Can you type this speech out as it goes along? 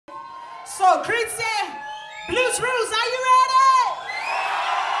So, Crissier, Blues Roots, are you ready?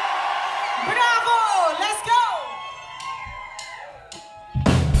 Bravo, let's go.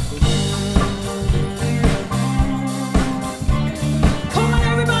 Come on,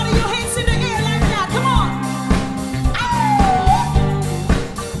 everybody, your hands in the air like that. Come on.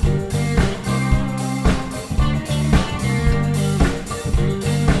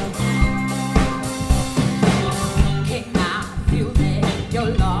 Can I feel that your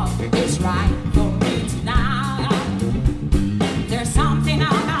love is right for me tonight? There's something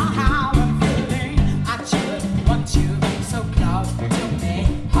about how I'm feeling.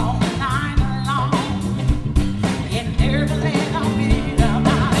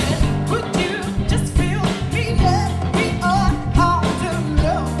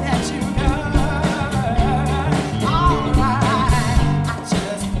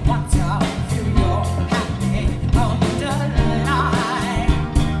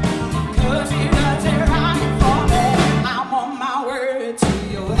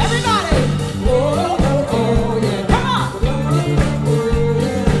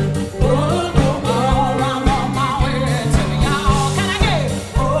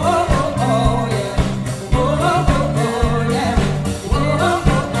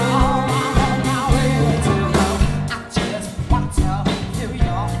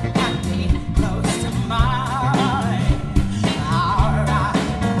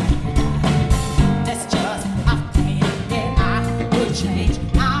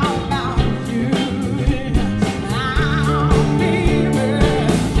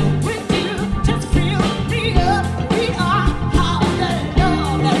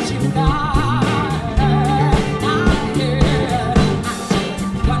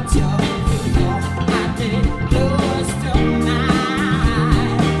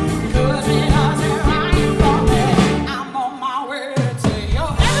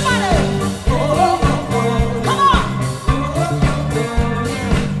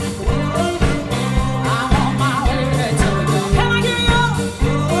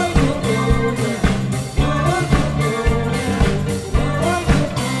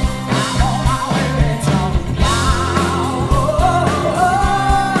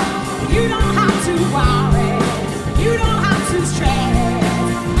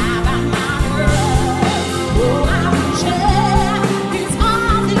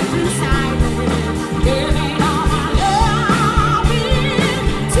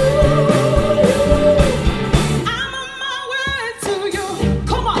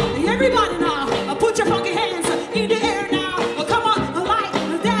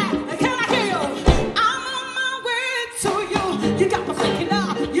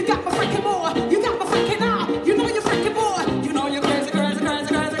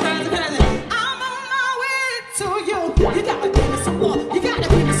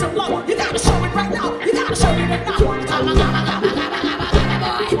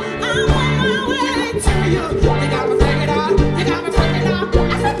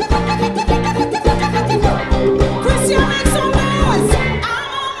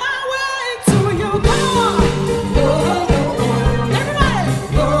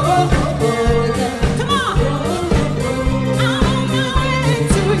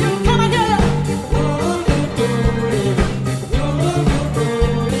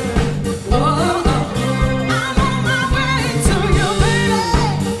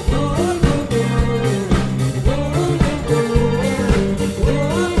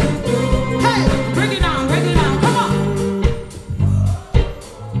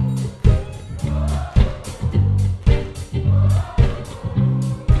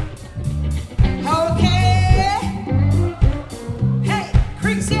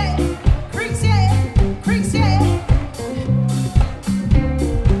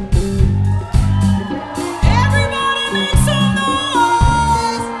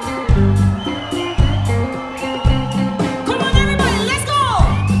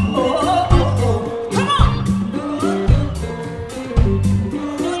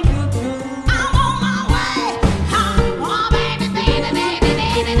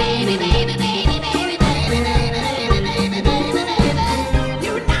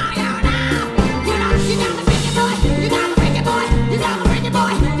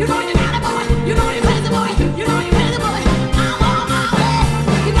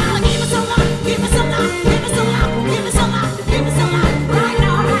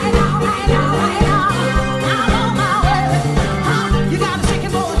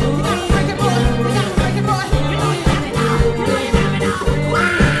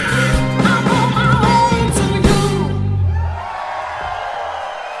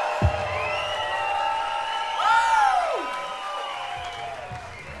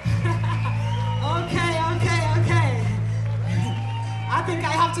 I think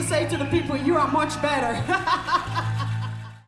I have to say to the people, you are much better.